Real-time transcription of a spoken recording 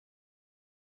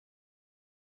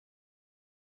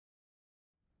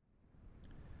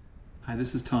Hi,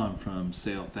 this is Tom from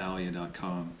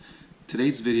Thalia.com.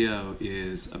 Today's video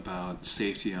is about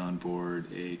safety on board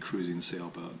a cruising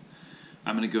sailboat.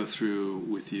 I'm going to go through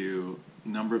with you a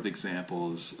number of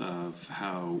examples of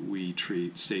how we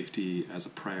treat safety as a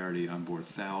priority on board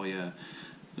Thalia,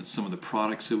 and some of the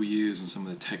products that we use and some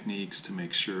of the techniques to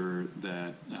make sure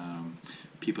that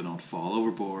people don't fall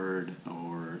overboard,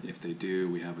 or if they do,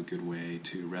 we have a good way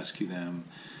to rescue them.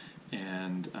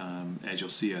 And as you'll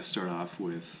see, I start off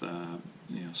with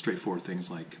straightforward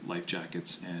things like life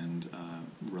jackets and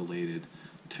related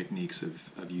techniques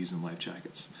of using life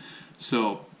jackets.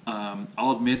 So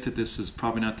I'll admit that this is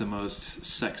probably not the most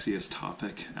sexiest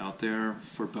topic out there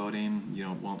for boating.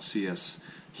 You won't see us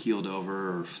heeled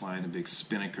over or flying a big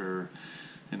spinnaker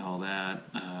and all that.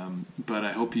 But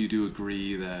I hope you do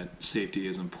agree that safety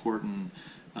is important.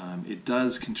 It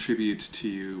does contribute to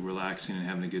you relaxing and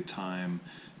having a good time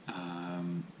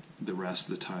the rest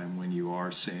of the time when you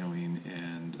are sailing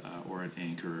and or at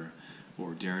anchor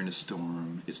or during a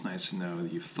storm. It's nice to know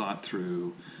that you've thought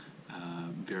through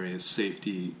various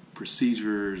safety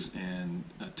procedures and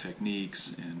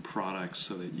techniques and products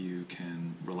so that you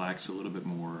can relax a little bit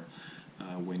more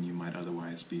when you might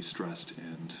otherwise be stressed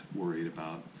and worried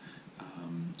about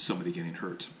somebody getting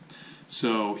hurt.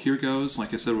 So here goes.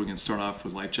 Like I said, we're going to start off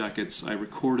with life jackets. I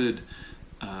recorded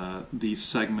these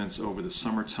segments over the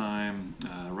summertime.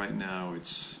 Right now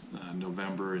it's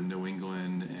November in New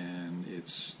England, and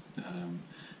it's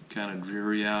kind of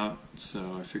dreary out,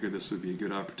 so I figured this would be a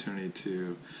good opportunity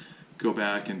to go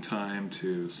back in time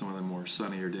to some of the more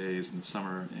sunnier days in the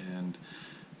summer and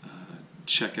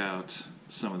check out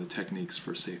some of the techniques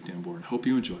for safety on board. Hope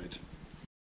you enjoy it.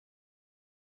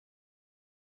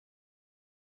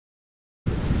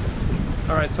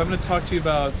 Alright, so I'm going to talk to you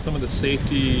about some of the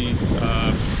safety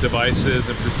devices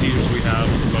and procedures we have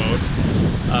on the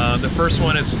boat. The first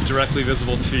one is directly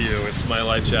visible to you. It's my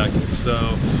life jacket.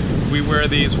 So we wear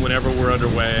these whenever we're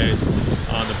underway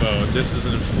on the boat. This is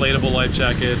an inflatable life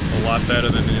jacket, a lot better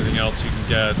than anything else you can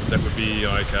get that would be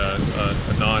like a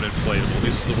non-inflatable.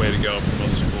 This is the way to go for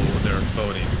most people when they're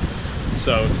boating.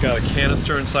 So it's got a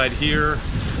canister inside here.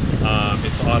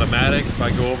 It's automatic. If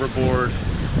I go overboard,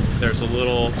 there's a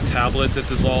little tablet that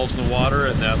dissolves in the water,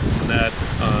 and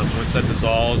once that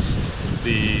dissolves,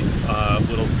 the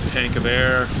little tank of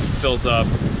air fills up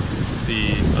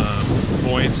the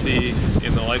buoyancy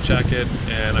in the life jacket,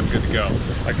 and I'm good to go.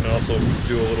 I can also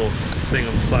do a little thing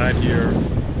on the side here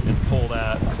and pull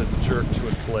that, so jerk to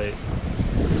inflate.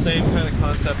 The same kind of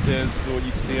concept is what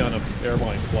you see on an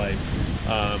airline flight.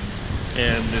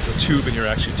 And there's a tube in here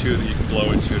actually too that you can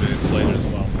blow into to inflate it as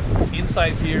well.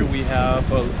 Inside here we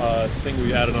have a thing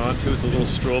we added on to. It's a little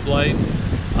strobe light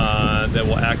that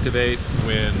will activate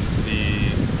when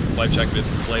the life jacket is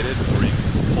inflated, or you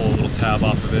can pull a little tab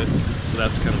off of it, so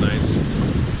that's kind of nice.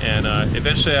 And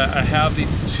eventually I have the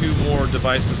two more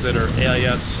devices that are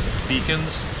AIS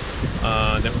beacons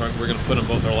that we're going to put on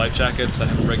both our life jackets. I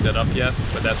haven't rigged that up yet,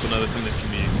 but that's another thing that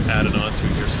can be added onto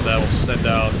here, so that will send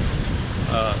out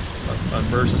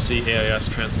emergency AIS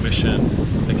transmission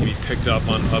that can be picked up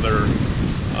on other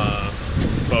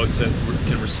boats that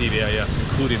can receive AIS,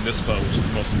 including this boat, which is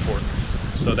the most important.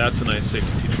 So that's a nice safety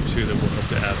feature too that we'll hope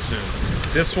to add soon.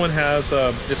 This one has,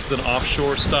 this is an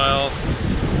offshore style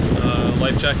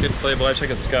life jacket, inflatable life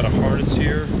jacket. It's got a harness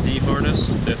here,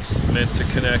 D-harness, that's meant to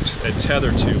connect a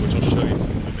tether to, which I'll show you in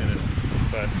a minute.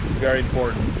 But very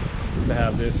important to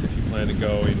have this if you plan to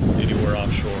go anywhere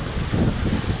offshore.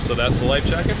 So that's the life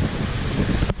jacket.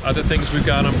 Other things we've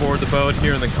got on board the boat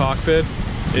here in the cockpit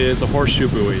is a horseshoe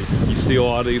buoy. You see a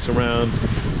lot of these around.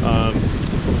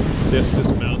 This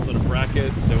just mounts on a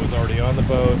bracket that was already on the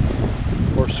boat.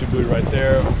 Horseshoe buoy right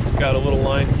there. We've got a little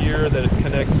line here that it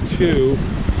connects to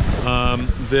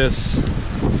this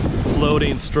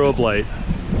floating strobe light.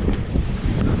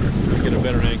 Get a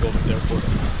better angle of it there for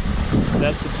you. So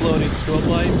that's the floating strobe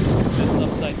light. That's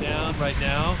upside down right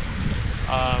now.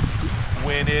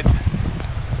 When it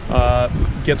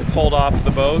gets pulled off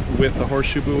the boat with the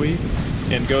horseshoe buoy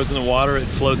and goes in the water, it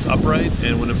floats upright,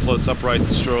 and when it floats upright, the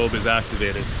strobe is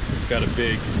activated. So it's got a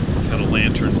big kind of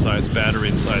lantern-sized battery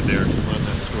inside there to run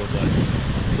that strobe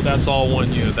light. So that's all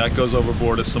one unit. That goes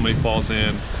overboard if somebody falls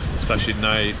in, especially at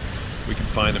night. We can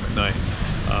find them at night.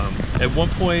 At one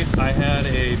point, I had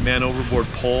a man overboard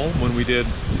pole when we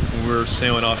were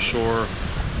sailing offshore,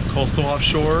 coastal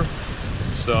offshore.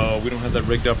 So we don't have that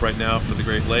rigged up right now for the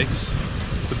Great Lakes.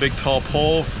 It's a big tall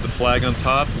pole, the flag on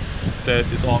top, that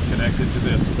is all connected to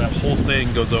this. So that whole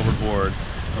thing goes overboard.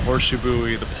 The horseshoe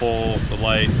buoy, the pole, the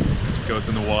light goes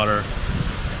in the water.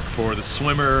 for the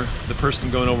swimmer, the person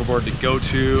going overboard to go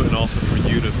to, and also for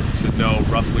you to know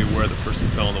roughly where the person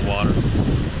fell in the water.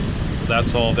 So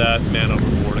that's all that man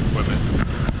overboard equipment.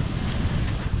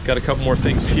 Got a couple more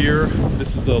things here.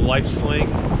 This is a life sling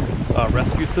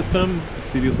rescue system. You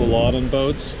see these a lot on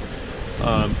boats.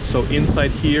 So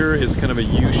inside here is kind of a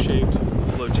U-shaped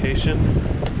flotation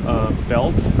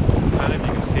belt, kind of.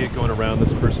 You can see it going around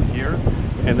this person here,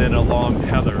 and then a long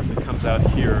tether that comes out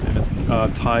here and is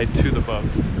tied to the boat.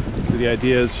 So the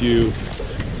idea is you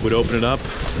would open it up,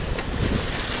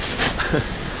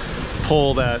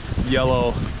 pull that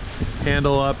yellow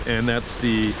handle up, and that's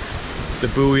the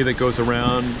buoy that goes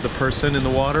around the person in the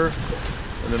water.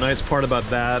 And the nice part about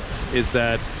that is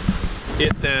that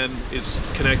it then is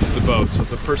connected to the boat. So if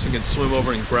the person can swim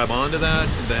over and grab onto that,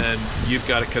 then you've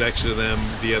got a connection to them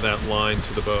via that line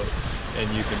to the boat. And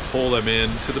you can pull them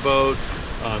into the boat,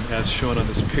 as shown on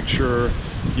this picture.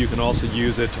 You can also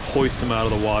use it to hoist them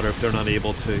out of the water if they're not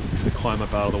able to climb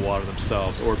up out of the water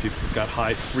themselves, or if you've got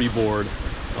high freeboard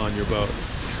on your boat.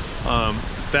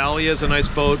 Thalia is a nice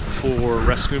boat for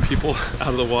rescuing people out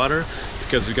of the water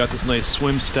because we've got this nice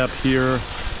swim step here.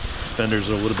 Fenders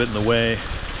are a little bit in the way,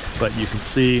 but you can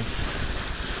see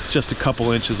it's just a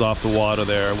couple inches off the water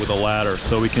there with a ladder,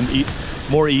 so we can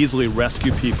more easily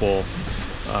rescue people.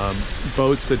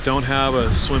 Boats that don't have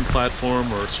a swim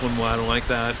platform or a swim ladder like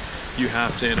that, you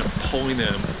have to end up pulling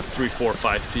them 3, 4,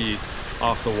 5 feet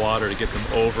off the water to get them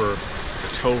over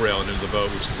the tow rail and into the boat,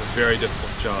 which is a very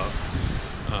difficult job.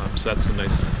 So that's a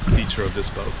nice feature of this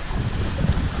boat.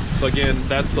 So again,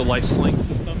 that's the life sling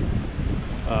system.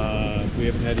 We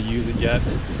haven't had to use it yet.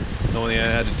 The only thing I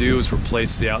had to do was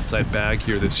replace the outside bag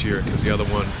here this year because the other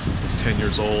one was 10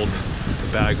 years old and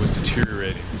the bag was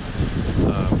deteriorating.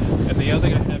 And the other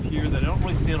thing I have here that I don't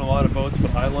really see on a lot of boats,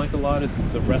 but I like a lot,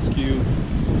 it's a rescue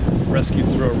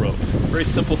throw rope. Very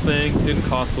simple thing, didn't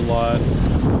cost a lot.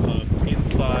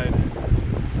 Inside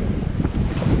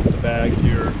the bag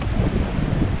here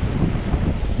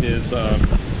is, let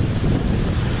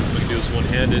me do this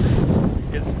one-handed,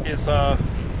 is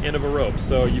end of a rope.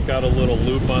 So you've got a little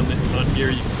loop on here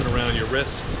you can put around your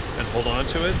wrist and hold on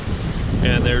to it.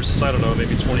 And there's, I don't know,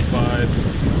 maybe 25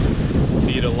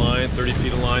 feet of line, 30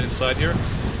 feet of line inside here.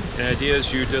 And the idea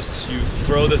is you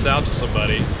throw this out to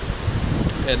somebody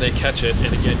and they catch it,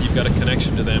 and again, you've got a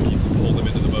connection to them, you can pull them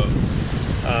into the boat.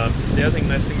 The other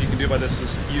nice thing you can do by this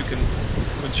is you can,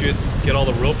 once you get all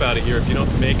the rope out of here, if you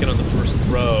don't make it on the first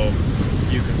throw,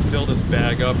 you can fill this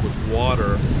bag up with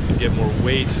water and get more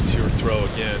weight to your throw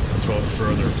again to throw it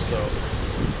further. So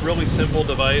really simple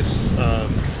device,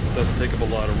 doesn't take up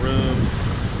a lot of room,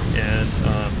 and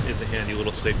is a handy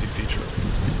little safety feature.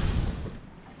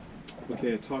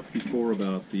 Okay, I talked before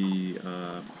about the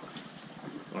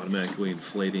automatically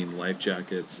inflating life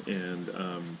jackets and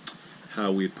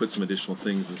how we put some additional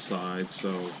things inside.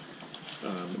 So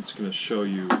it's going to show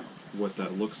you what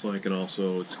that looks like, and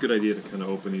also it's a good idea to kind of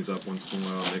open these up once in a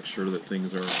while and make sure that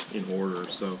things are in order.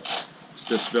 So it's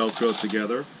just Velcro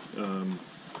together.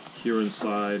 Here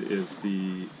inside is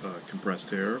the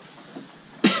compressed air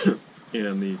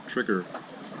and the trigger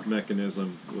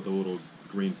mechanism with a little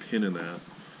green pin in that,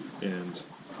 and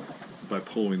by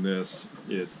pulling this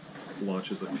it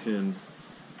launches a pin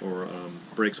or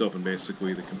breaks open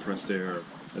basically the compressed air,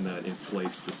 and that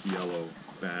inflates this yellow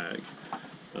bag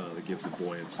that gives it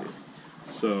buoyancy.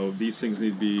 So these things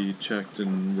need to be checked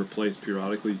and replaced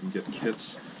periodically. You can get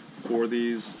kits for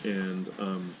these, and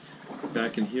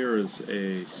back in here is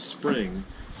a spring,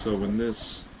 so when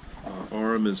this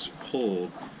arm is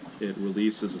pulled, it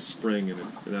releases a spring, and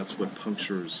that's what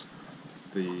punctures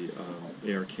the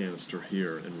air canister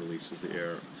here and releases the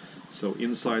air. So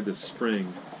inside this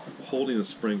spring, holding the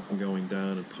spring from going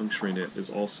down and puncturing it is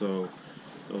also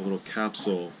a little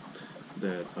capsule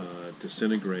that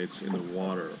disintegrates in the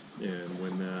water, and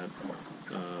when that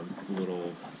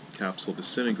little capsule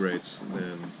disintegrates,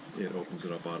 then it opens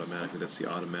it up automatically. That's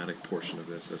the automatic portion of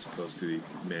this as opposed to the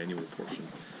manual portion.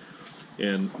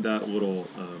 And that little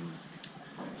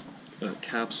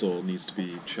capsule needs to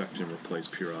be checked and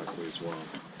replaced periodically as well.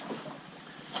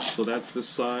 So that's this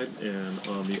side, and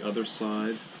on the other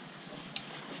side,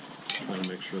 I'm going to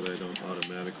make sure that I don't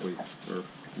automatically or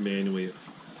manually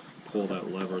pull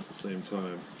that lever at the same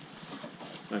time.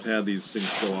 I've had these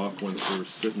things go off once we were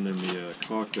sitting in the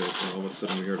cockpit, and all of a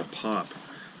sudden we heard a pop,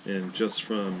 and just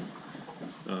from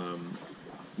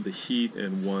the heat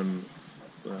and one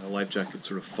life jacket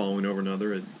sort of falling over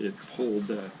another, it pulled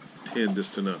that pin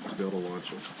just enough to be able to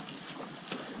launch it.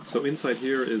 So inside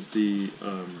here is the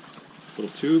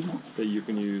little tube that you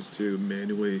can use to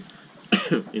manually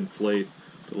inflate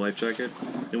the life jacket,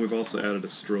 and we've also added a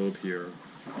strobe here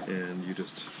and you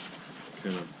just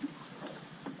kind of,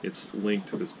 it's linked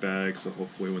to this bag, so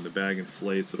hopefully when the bag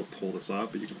inflates it'll pull this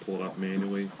off, but you can pull it off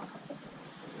manually,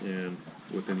 and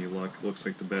with any luck it looks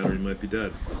like the battery might be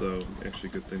dead. So actually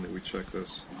good thing that we checked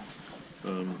this.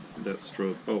 That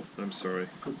strobe, oh I'm sorry,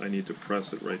 I need to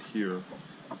press it right here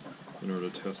in order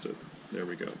to test it. There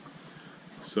we go.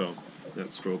 So that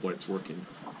strobe light's working,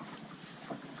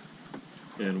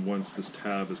 and once this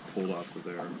tab is pulled off of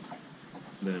there,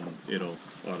 then it'll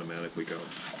automatically go.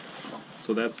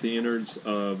 So that's the innards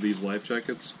of these life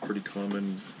jackets. Pretty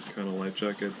common kind of life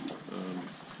jacket,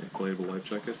 inflatable life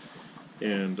jacket.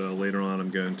 And later on I'm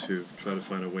going to try to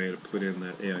find a way to put in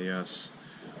that AIS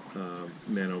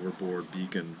man overboard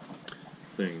beacon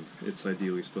thing. It's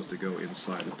ideally supposed to go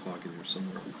inside the pocket here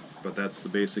somewhere. But that's the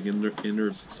basic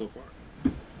innards so far.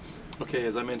 Okay,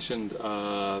 as I mentioned,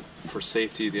 for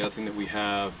safety, the other thing that we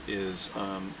have is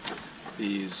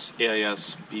these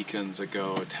AIS beacons that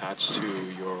go attached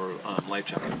to your life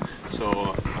jacket. So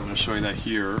I'm going to show you that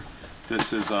here.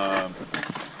 This is the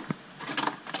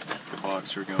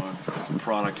box you're going. It's a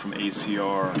product from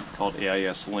ACR called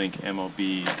AIS Link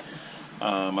MOB.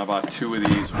 I bought two of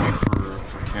these, one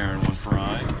for Karen, one for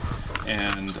I.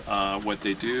 And what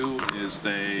they do is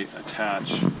they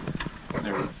attach.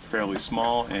 They're fairly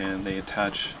small, and they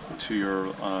attach to your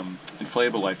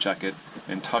inflatable life jacket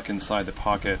and tuck inside the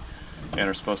pocket, and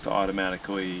are supposed to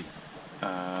automatically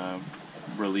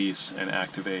release and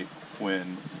activate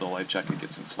when the life jacket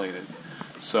gets inflated.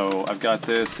 So I've got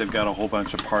this. They've got a whole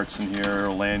bunch of parts in here,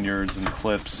 lanyards and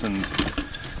clips and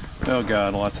oh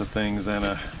god, lots of things, and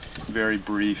a very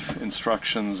brief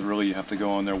instructions. Really, you have to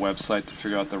go on their website to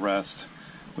figure out the rest.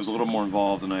 It was a little more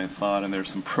involved than I thought, and there's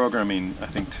some programming, I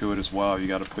think, to it as well. You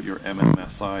got to put your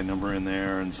MMSI number in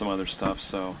there and some other stuff.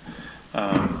 So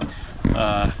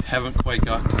haven't quite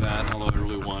gotten to that, although I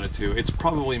really wanted to. It's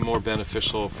probably more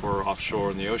beneficial for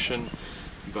offshore in the ocean,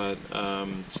 but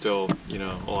still, you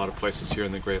know, a lot of places here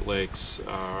in the Great Lakes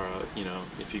are, you know,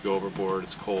 if you go overboard,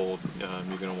 it's cold,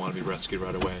 you're going to want to be rescued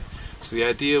right away. So the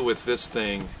idea with this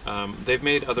thing, they've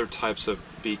made other types of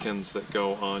beacons that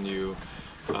go on you.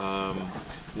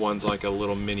 One's like a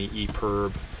little mini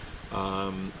EPIRB.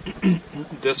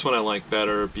 This one I like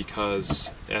better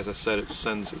because, as I said,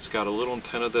 it's got a little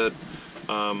antenna that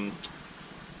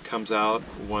comes out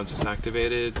once it's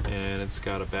activated, and it's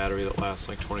got a battery that lasts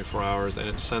like 24 hours, and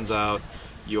it sends out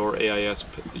your AIS,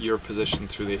 your position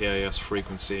through the AIS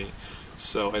frequency.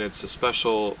 So, and it's a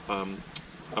special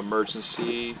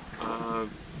emergency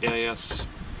AIS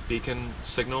beacon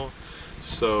signal,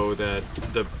 so that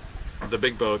the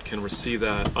big boat can receive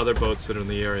that. Other boats that are in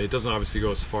the area, it doesn't obviously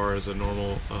go as far as a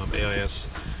normal AIS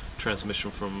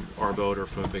transmission from our boat or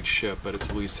from a big ship, but it's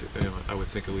at least, you know, I would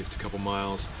think at least a couple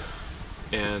miles.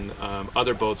 And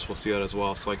other boats will see that as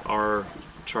well. So like our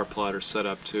chart plotter is set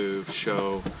up to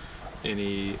show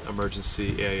any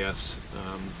emergency AIS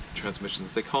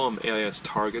transmissions. They call them AIS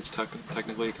targets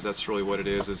technically, because that's really what it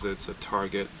is it's a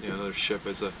target. You know, another ship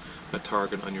is a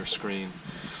target on your screen.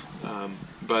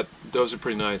 But those are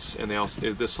pretty nice, and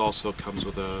this also comes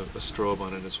with a strobe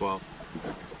on it as well.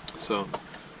 So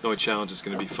the only challenge is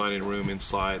going to be finding room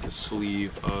inside the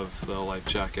sleeve of the life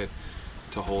jacket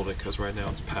to hold it, because right now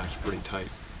it's packed pretty tight.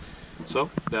 So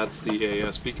that's the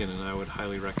AIS beacon, and I would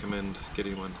highly recommend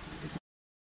getting one.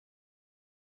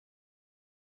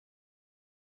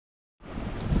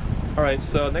 Alright,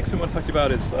 so next thing I want to talk to you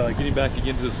about is getting back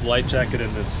again to this life jacket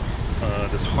and this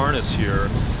harness here.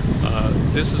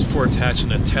 This is for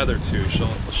attaching a tether to. So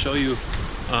I'll show you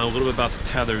a little bit about the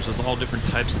tethers. There's all different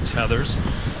types of tethers.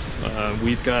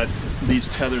 We've got these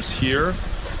tethers here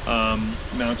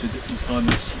mounted on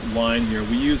this line here.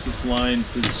 We use this line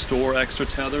to store extra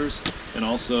tethers and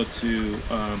also to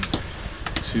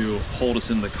hold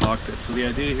us in the cockpit. So the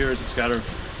idea here is it's got a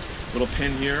little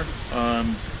pin here,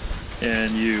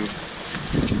 and you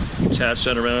attach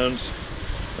that around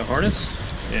the harness,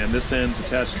 and this end's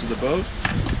attached to the boat.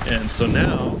 And so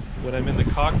now, when I'm in the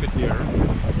cockpit here,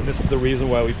 and this is the reason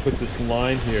why we put this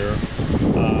line here,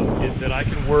 is that I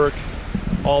can work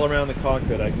all around the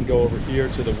cockpit. I can go over here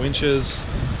to the winches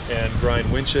and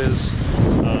grind winches.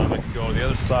 I can go on the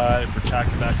other side, protect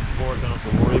back and forth. I don't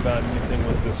have to worry about anything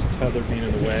with this tether being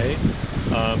in the way.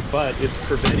 But it's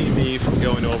preventing me from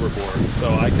going overboard.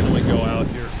 So I can only go out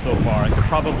here so far. I could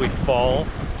probably fall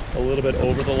a little bit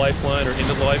over the lifeline or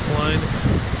into the lifeline,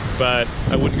 but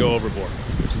I wouldn't go overboard,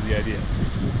 which is the idea.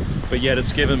 But yet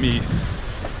it's given me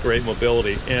great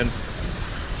mobility. And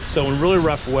so in really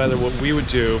rough weather, what we would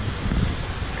do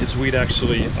is we'd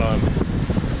actually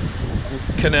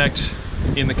connect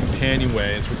in the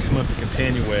companionway. As we come up the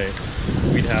companionway,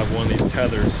 we'd have one of these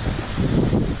tethers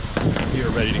here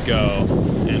ready to go,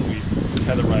 and we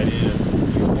tether right in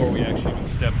before we actually even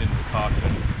stepped into the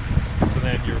cockpit. So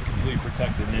then you're completely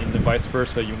protected, and then vice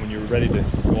versa, when you're ready to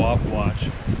go off watch, you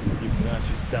can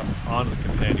actually step onto the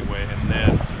companionway and then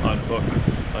unhook,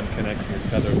 unconnect your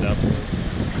tether at that point.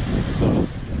 So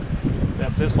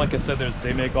that's this. Like I said,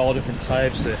 they make all different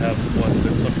types. They have ones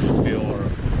that some people feel are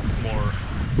more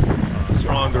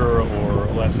stronger or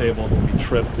less able to be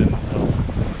tripped, and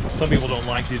some people don't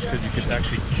like these because you could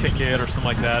actually kick it or something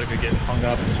like that. It could get hung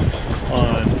up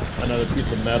on another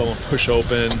piece of metal and push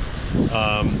open.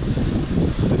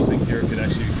 This thing here could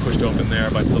actually be pushed open there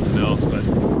by something else, but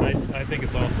I think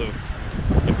it's also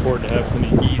important to have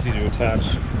something easy to attach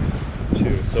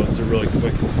to, so it's a really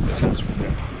quick attachment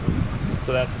there.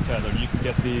 So that's the tether. You can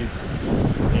get these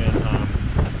in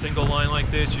a single line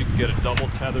like this. You can get a double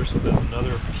tether, so there's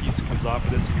another piece that comes off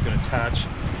of this that you can attach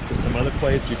to some other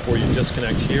place before you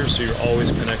disconnect here, so you're always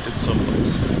connected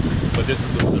someplace. But this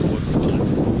is the simplest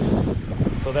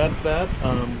one. So that's that.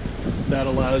 That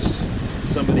allows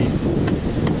somebody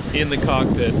in the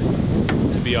cockpit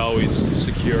to be always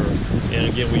secure. And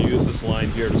again, we use this line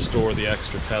here to store the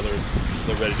extra tethers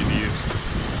so they're ready to be used.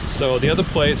 So the other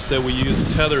place that we use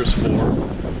the tethers for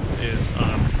is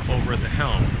over at the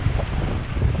helm.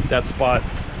 That spot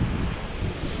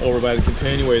over by the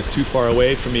companionway is too far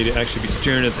away for me to actually be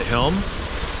steering at the helm.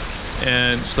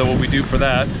 And so what we do for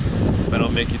that, if I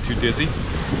don't make you too dizzy,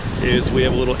 is we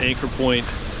have a little anchor point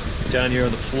down here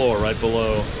on the floor right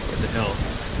below the helm.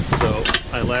 So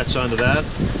I latch onto that.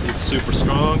 It's super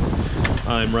strong.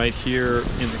 I'm right here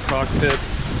in the cockpit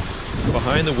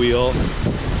behind the wheel,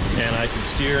 and I can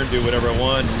steer and do whatever I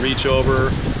want and reach over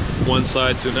one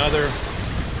side to another,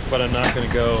 but I'm not going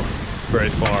to go very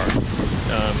far.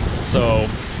 So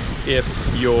if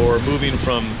you're moving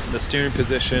from the steering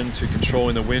position to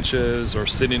controlling the winches or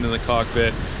sitting in the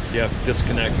cockpit, you have to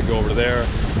disconnect and go over there.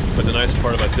 But the nice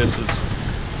part about this is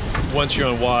once you're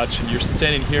on watch, and you're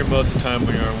standing here most of the time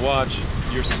when you're on watch,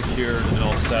 you're secured and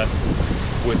all set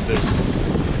with this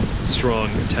strong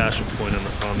attachment point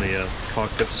on the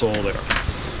cockpit sole there.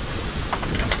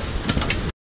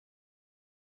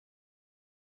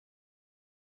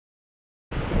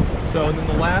 So and then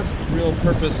the last real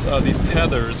purpose of these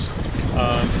tethers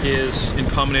is in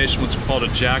combination with what's called a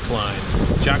jack line.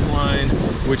 Jack line,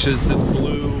 which is this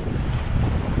blue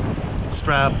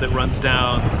strap that runs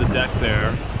down the deck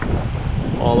there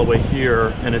all the way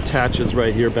here and attaches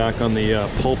right here back on the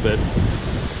pulpit,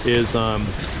 is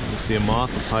you see a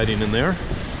moth is hiding in there.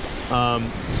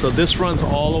 So this runs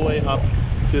all the way up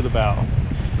to the bow,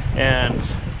 and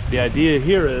the idea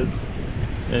here is,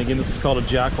 and again this is called a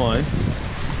jack line,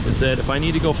 is that if I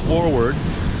need to go forward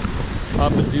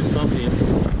up and do something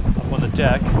up on the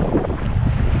deck,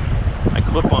 I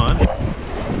clip on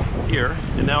here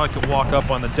and now I can walk up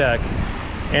on the deck.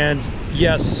 And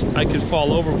yes, I could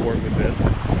fall overboard with this,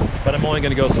 but I'm only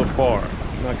going to go so far.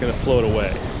 I'm not going to float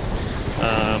away.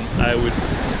 I would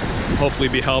hopefully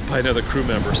be helped by another crew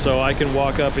member. So I can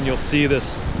walk up and you'll see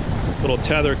this little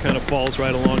tether kind of falls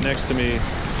right along next to me,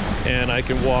 and I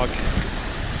can walk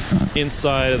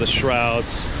inside of the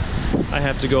shrouds. I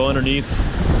have to go underneath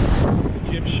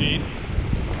the jib sheet,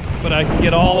 but I can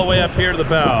get all the way up here to the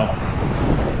bow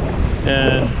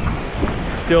and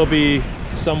still be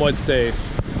somewhat safe.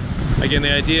 Again,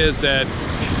 the idea is that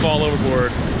if you fall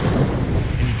overboard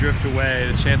and you drift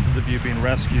away, the chances of you being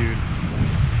rescued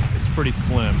is pretty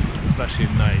slim, especially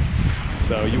at night.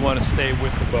 So you want to stay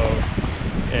with the boat,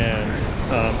 and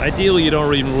ideally you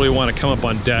don't even really want to come up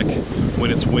on deck when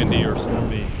it's windy or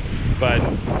stormy, but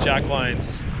jack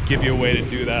lines give you a way to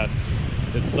do that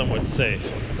that's somewhat safe.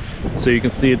 So you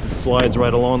can see it just slides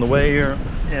right along the way here,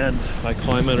 and I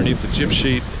climb underneath the jib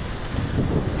sheet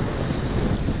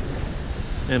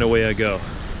and away I go.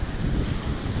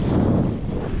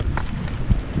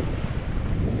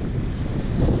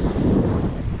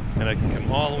 And I can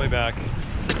come all the way back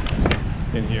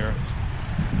in here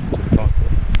to the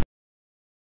cockpit.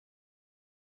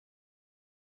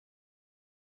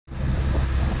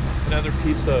 Another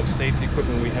piece of safety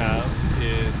equipment we have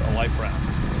is a life raft,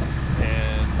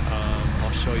 and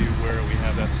I'll show you where we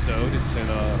have that stowed. It's in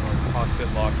our cockpit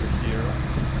locker here,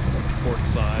 port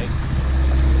side.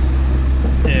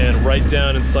 And right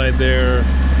down inside there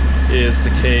is the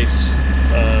case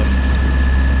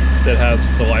that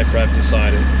has the life raft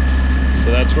inside it.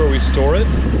 So that's where we store it.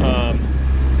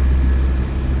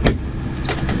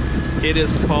 It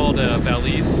is called a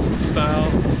valise style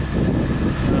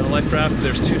life raft.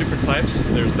 There's two different types.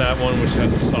 There's that one which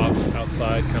has a soft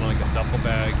outside, kind of like a duffel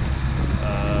bag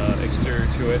exterior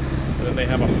to it. And then they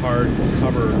have a hard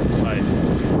cover type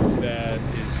that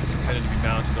is intended to be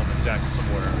mounted on the deck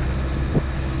somewhere.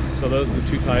 So those are the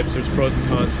two types. There's pros and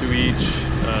cons to each.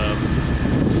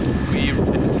 We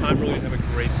at the time really didn't have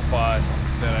a great spot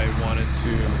that I wanted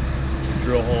to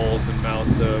drill holes and mount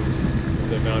the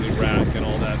mounting rack and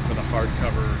all that for the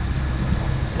hardcover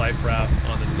life raft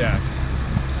on the deck.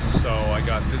 So I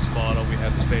got this model. We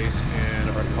had space in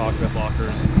our cockpit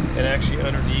lockers, and actually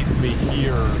underneath me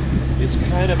here is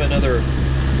kind of another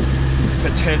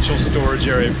potential storage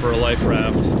area for a life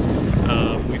raft.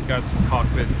 We've got some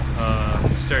cockpit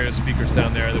stereo speakers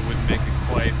down there that wouldn't make it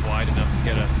quite wide enough to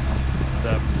get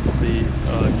the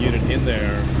unit in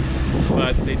there,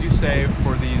 but they do say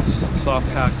for these soft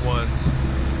pack ones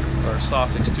or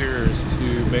soft exteriors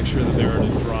to make sure that they're in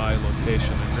a dry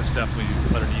location, and this definitely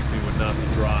underneath me would not be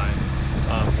dry,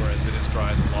 whereas it is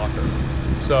dry in the locker.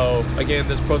 So again,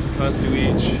 there's pros and cons to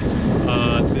each.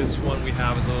 This one we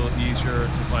have is a little easier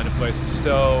to find a place to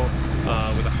stow.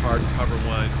 With a hard cover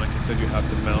one, like I said, you have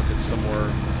to mount it somewhere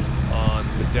on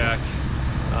the deck.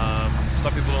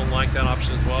 Some people don't like that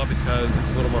option as well because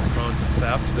it's a little more prone to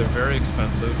theft. They're very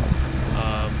expensive,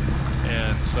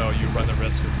 and so you run the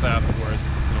risk of theft, whereas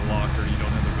if it's in a locker, you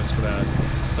don't have the risk of that.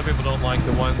 Some people don't like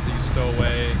the ones that you stow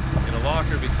away in a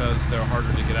locker because they're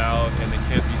harder to get out and they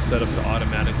can't be set up to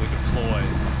automatically deploy.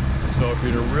 So if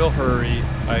you're in a real hurry,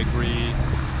 I agree,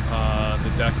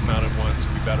 the deck-mounted ones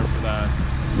would be better for that.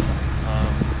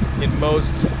 In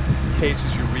most cases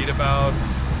you read about,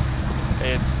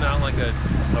 it's not like a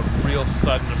real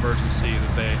sudden emergency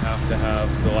that they have to have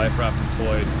the life raft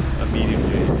deployed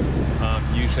immediately.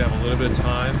 You usually have a little bit of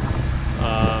time,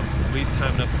 at least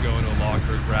time enough to go into a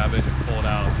locker, grab it, and pull it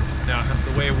out. Now,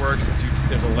 the way it works is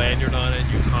there's a lanyard on it.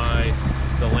 You tie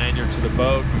the lanyard to the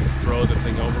boat, you throw the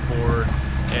thing overboard,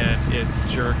 and it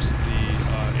jerks the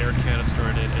air canister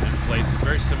in it and inflates it,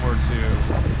 very similar to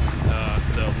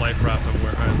the life raft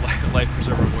life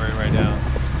preserver I'm wearing right now.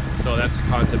 So that's the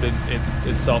concept.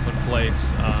 It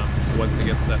self-inflates once it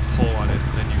gets that pull on it,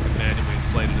 and then you can manually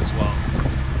inflate it as well.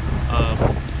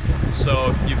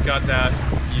 So you've got that.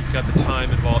 You've got the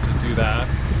time involved to do that.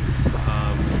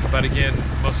 But again,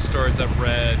 most of the stories I've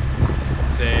read,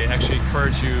 they actually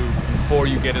encourage you before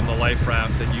you get in the life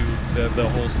raft that the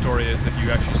whole story is that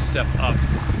you actually step up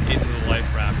into the life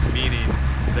raft, meaning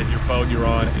that your boat you're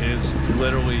on is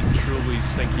literally, truly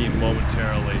sinking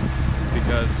momentarily,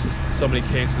 because so many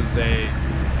cases they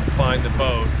find the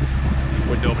boat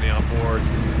with nobody on board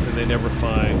and they never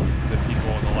find the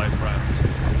people in the life raft.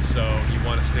 So you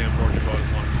want to stay on board your boat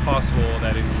as long as possible.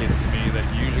 That indicates to me that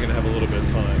you're usually going to have a little bit of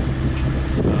time.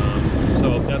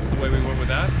 So that's the way we went with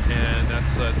that, and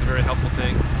it's a very helpful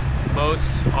thing. Most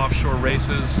offshore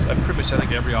races, I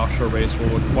think every offshore race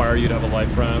will require you to have a life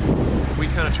raft. We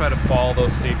kind of try to follow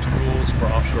those safety rules for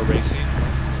offshore racing.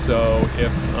 So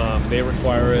if they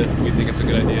require it, we think it's a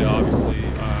good idea. Obviously,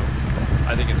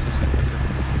 I think it's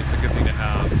a good thing to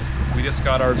have. We just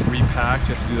got ours repacked.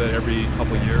 You have to do that every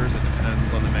couple of years. It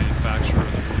depends on the manufacturer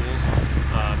and the rules.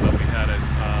 But we had it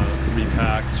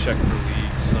repacked, check for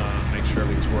leaks, make sure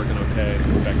everything's working okay,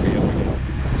 back together.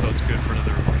 So it's good for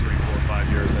another 3, 4, 5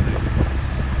 years, I think.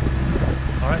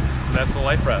 All right, so that's the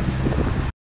life raft.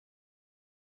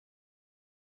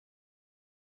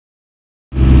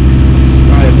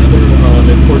 All right,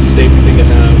 another important safety thing to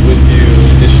have with you, in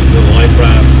addition to the life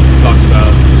raft we talked about,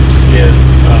 is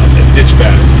a ditch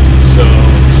bag. So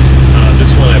this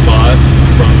one I bought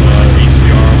from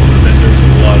ECR, one of the vendors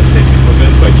of a lot of safety equipment,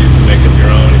 but you can make them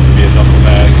your own. It can be a duffel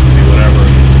bag, it can be whatever.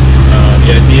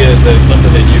 The idea is that it's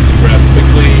something that you can grab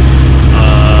quickly.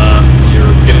 You're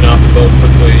getting off the boat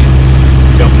quickly,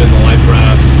 jumping in the life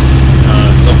raft,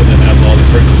 something that has all the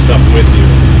critical stuff with you.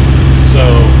 So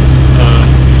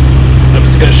I'm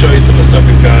just going to show you some of the stuff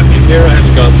we've got in here. I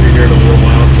haven't gone through here in a little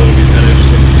while, so it'll be kind of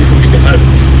interesting to see what we got.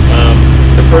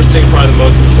 The first thing, probably the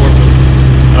most important,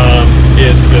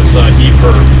 is this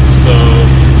EPIRB. So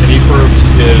an EPIRB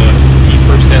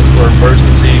stands for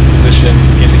Emergency Position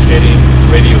Indicating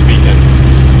Radio Beacon,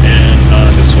 and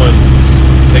this one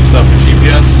picks up the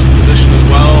GPS position as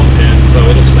well, and so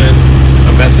it'll send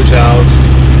a message out,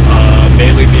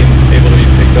 mainly being able to be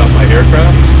picked up by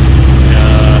aircraft,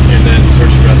 and then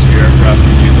search and rescue aircraft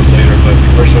and use it later. But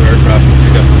commercial aircraft will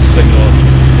pick up the signal,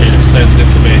 and it sends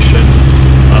information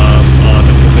on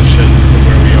the position of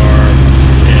where we are,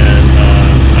 and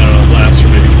I don't know, lasts for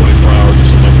maybe 24 hours or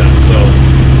something like that. So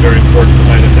very important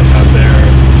item to have there.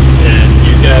 And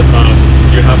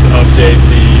you have to update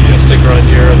the sticker on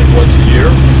here, I think, once a year,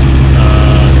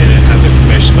 and it has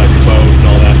information about your boat and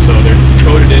all that. So they're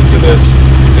coded into this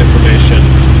information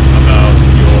about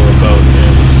your boat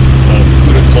and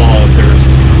who to call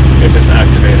if it's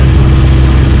activated.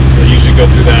 So you usually go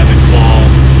through that and call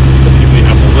the people you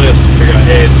have on the list to figure out,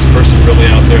 hey, is this person really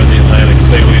out there in the Atlantic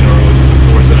sailing, or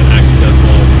was it an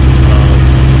accidental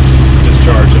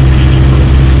discharge of the EPIR.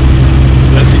 So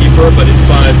that's the EPIR, but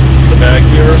inside the bag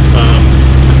here,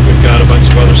 we've got a bunch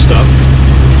of other stuff.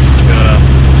 We've got a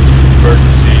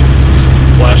emergency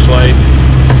flashlight,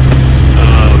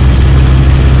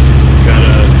 got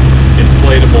an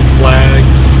inflatable flag,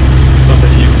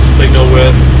 something you can signal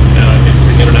with, it's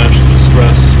the international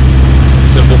distress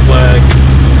symbol flag.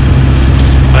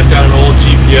 I've got an old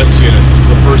GPS unit. This is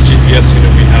the first GPS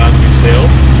unit we had when we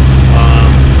sailed,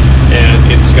 and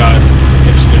it's got,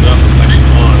 interesting enough, it's actually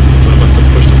on, so I must have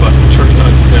pushed a button to turn it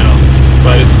on just now.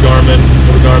 But it's Garmin,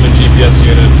 little Garmin GPS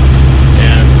unit,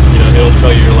 and it'll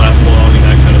tell you your lap long and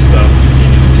that kind of stuff. You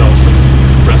need to tell some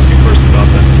rescue person about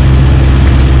that.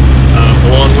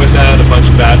 Along with that, a bunch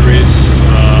of batteries,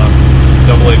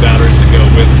 AA batteries that go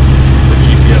with the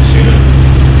GPS unit.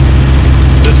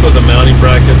 This was a mounting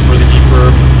bracket for the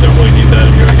EPIR. Don't really need that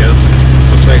in here, I guess.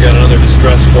 Looks like I got another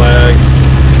distress flag.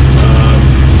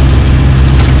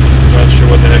 Not sure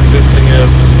what the heck this thing is.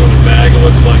 This is what the bag it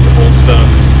looks like to hold stuff.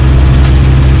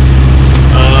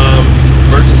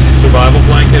 Emergency survival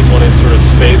blanket, one of these sort of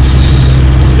space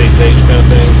age kind of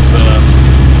things.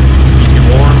 Keep you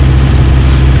warm.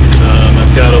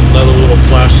 I've got another little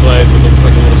flashlight that looks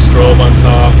like a little strobe on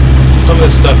top. Some of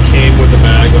this stuff came with the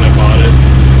bag when I bought it.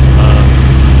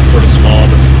 Sort of small,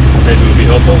 but maybe it would be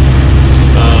helpful.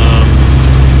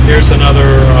 Here's another,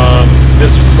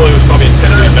 this really was probably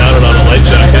intended to be mounted on a light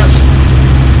jacket,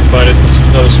 but it's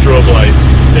another strobe light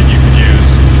that you can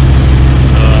use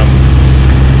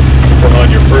on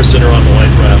your person or on the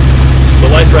life raft. The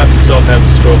life raft itself has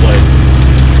a strobe light.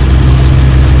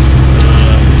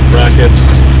 Brackets.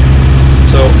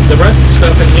 So the rest of the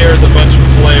stuff in here is a bunch of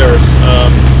flares.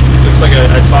 Looks like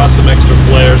I tossed some extra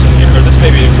flares in here. Or this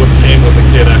maybe what came with the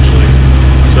kit actually.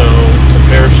 So some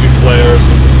parachute flares,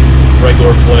 some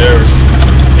regular flares,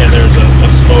 and there's a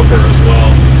smoker as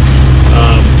well.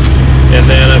 And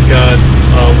then I've got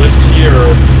a list here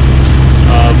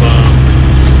of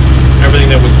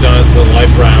everything that was done to the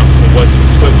life raft and what's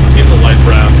put in the life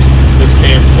raft. This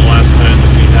came from the last time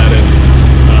that we had it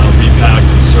repacked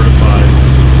and certified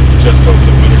just over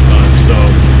the winter time. So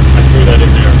I threw that in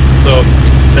there. So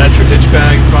that's your ditch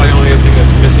bag. Probably the only other thing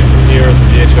that's missing from here is a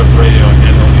VHF radio, a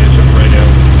handheld VHF radio.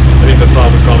 I think the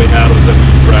thought we probably had was that we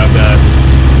could grab that.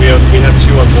 We have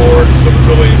two on board, so we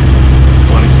really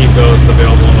want to keep those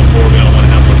available on board. We don't want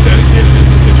to have one dedicated in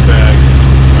the ditch bag.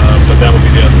 But that would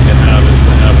be the other thing to have, is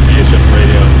to have a VHF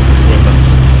radio with us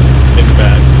in the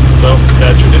bag. So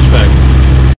that's your ditch bag.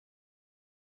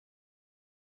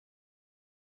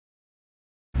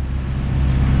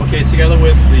 Okay, together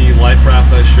with the life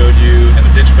raft I showed you and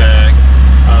the ditch bag,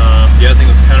 the other thing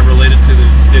that's kind of related to the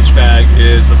ditch bag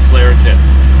is a flare kit.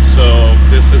 So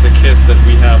this is a kit that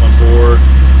we have on board.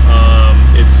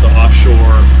 It's an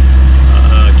offshore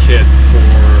kit for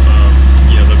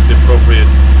the appropriate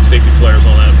safety flares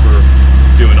on that for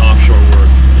doing offshore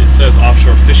work. It says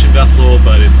offshore fishing vessel,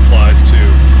 but it applies to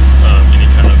any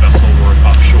kind of vessel work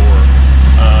offshore.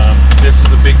 This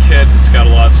is a big kit. It's got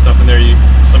a lot of stuff in there.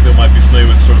 Some people might be familiar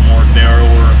with sort of more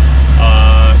narrower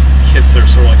kits that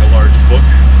are sort of like a large book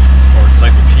or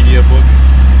encyclopedia book,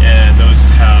 and those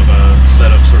have a set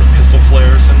of sort of pistol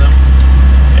flares in them,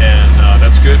 and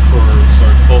that's good for sort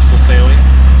of coastal sailing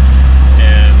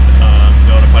and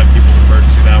notify people of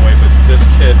emergency that way. But this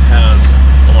kit has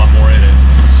a lot more in it.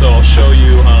 So I'll show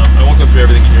you. I won't go through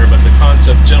everything in here, but the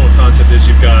general concept is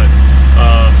you've got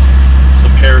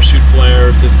some parachute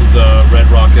flares. This is a Red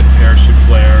Rocket parachute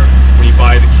flare. When you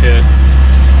buy the kit,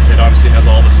 it obviously has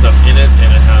all the stuff in it, and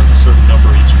it has a certain number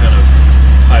each kind of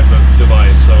type of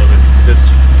device. So that this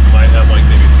might have like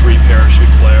maybe 3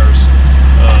 parachute flares.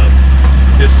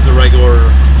 This is a regular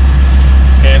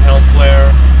handheld flare.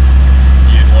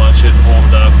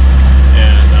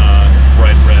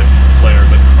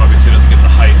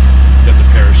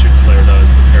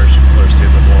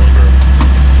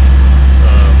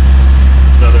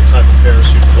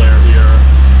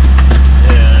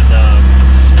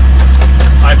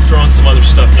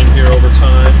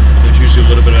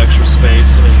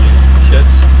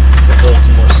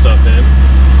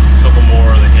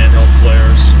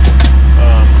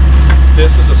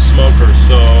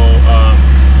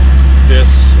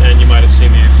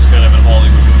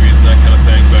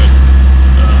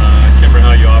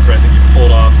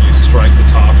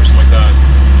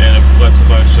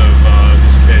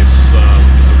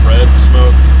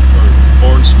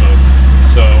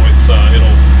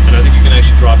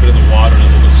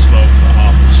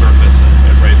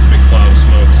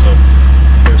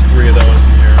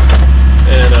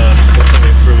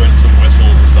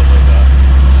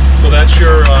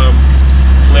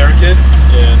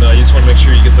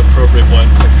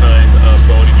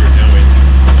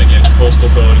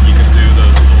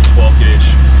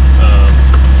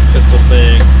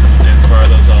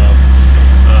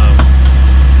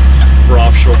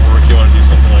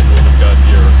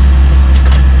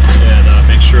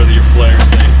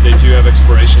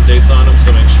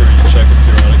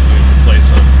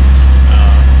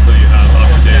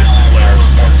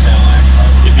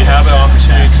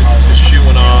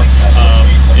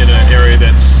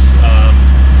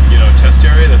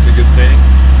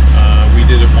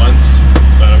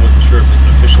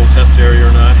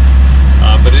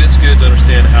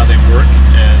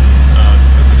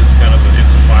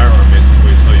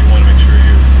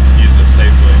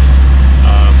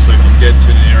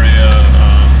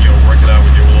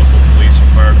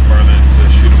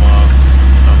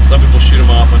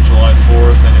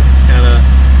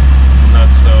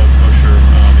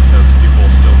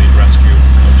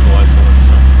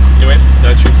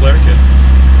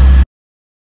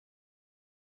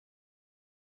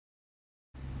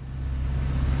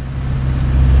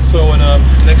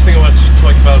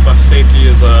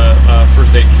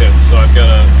 first aid kits. So I've got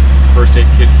a first aid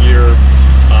kit here.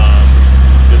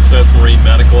 This says marine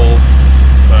medical,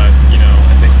 but you know,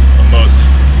 I think most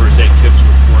first aid kits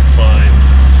would work fine.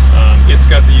 It's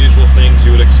got the usual things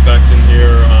you would expect in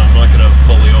here. I'm not going to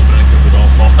fully open it because it'll all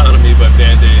fall out of me, but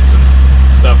band-aids and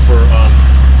stuff for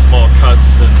small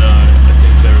cuts, and I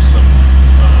think there's some,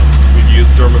 we've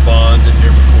used Dermabond in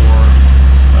here before.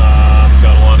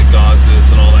 Got a lot of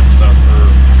gauzes and all that stuff for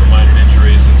minor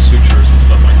injuries and sutures and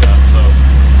stuff like that. So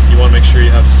you want to make sure you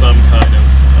have some kind of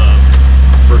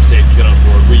first aid kit on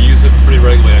board. We use it pretty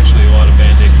regularly, actually, a lot of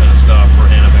band-aid kind of stuff or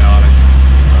antibiotic.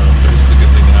 But this is a good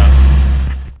thing to have.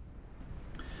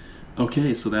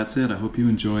 Okay, so that's it. I hope you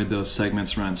enjoyed those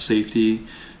segments around safety.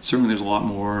 Certainly there's a lot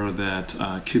more that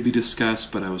could be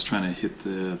discussed, but I was trying to hit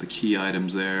the key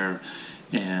items there.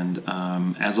 And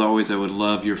as always, I would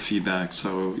love your feedback.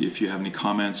 So if you have any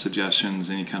comments, suggestions,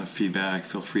 any kind of feedback,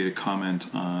 feel free to comment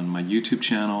on my YouTube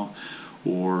channel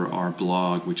or our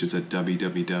blog, which is at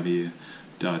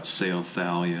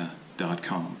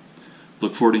www.sailthalia.com.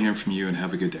 Look forward to hearing from you, and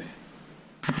have a good day.